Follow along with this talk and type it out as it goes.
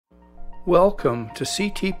Welcome to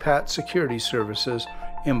CT-PAT Security Services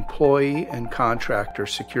Employee and Contractor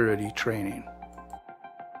Security Training.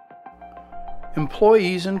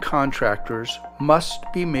 Employees and contractors must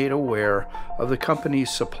be made aware of the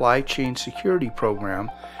company's supply chain security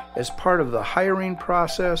program as part of the hiring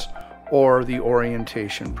process or the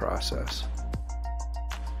orientation process.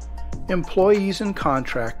 Employees and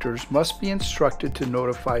contractors must be instructed to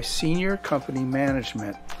notify senior company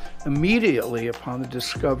management immediately upon the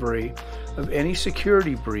discovery of any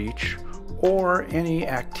security breach or any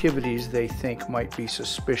activities they think might be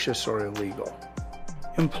suspicious or illegal.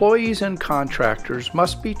 Employees and contractors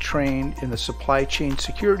must be trained in the supply chain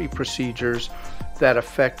security procedures that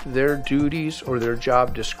affect their duties or their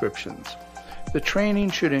job descriptions. The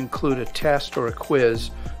training should include a test or a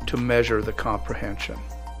quiz to measure the comprehension.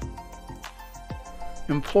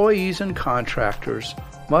 Employees and contractors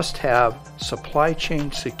must have supply chain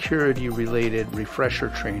security related refresher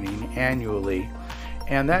training annually,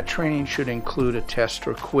 and that training should include a test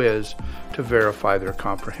or quiz to verify their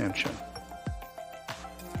comprehension.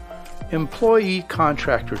 Employee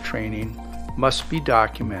contractor training must be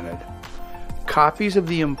documented. Copies of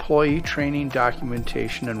the employee training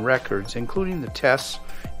documentation and records, including the tests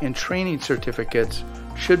and training certificates,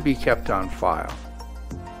 should be kept on file.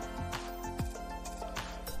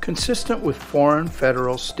 Consistent with foreign,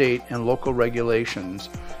 federal, state, and local regulations,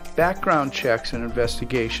 background checks and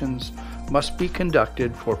investigations must be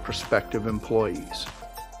conducted for prospective employees.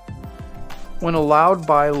 When allowed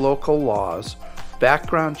by local laws,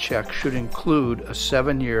 background checks should include a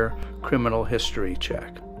 7-year criminal history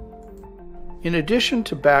check. In addition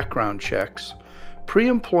to background checks,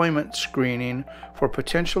 pre-employment screening for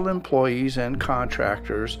potential employees and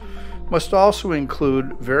contractors must also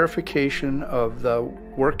include verification of the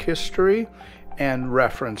work history and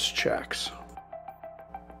reference checks.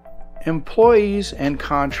 Employees and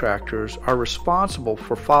contractors are responsible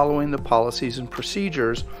for following the policies and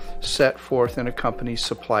procedures set forth in a company's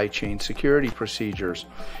supply chain security procedures,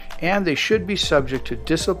 and they should be subject to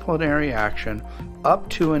disciplinary action up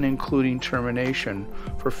to and including termination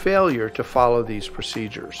for failure to follow these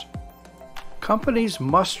procedures. Companies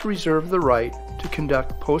must reserve the right to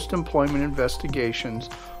conduct post-employment investigations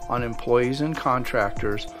on employees and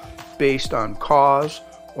contractors based on cause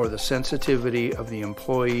or the sensitivity of the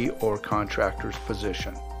employee or contractor's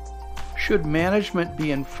position. Should management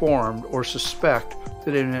be informed or suspect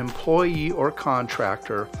that an employee or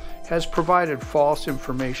contractor has provided false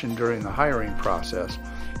information during the hiring process,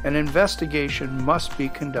 an investigation must be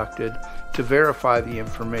conducted to verify the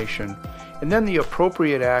information, and then the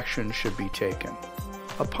appropriate action should be taken.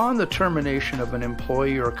 Upon the termination of an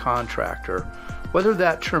employee or contractor, whether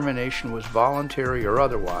that termination was voluntary or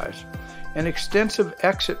otherwise, an extensive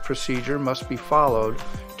exit procedure must be followed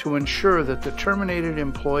to ensure that the terminated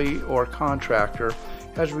employee or contractor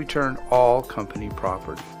has returned all company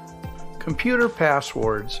property. Computer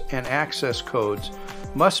passwords and access codes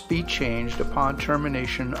must be changed upon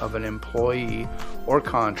termination of an employee or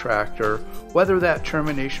contractor, whether that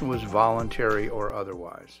termination was voluntary or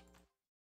otherwise.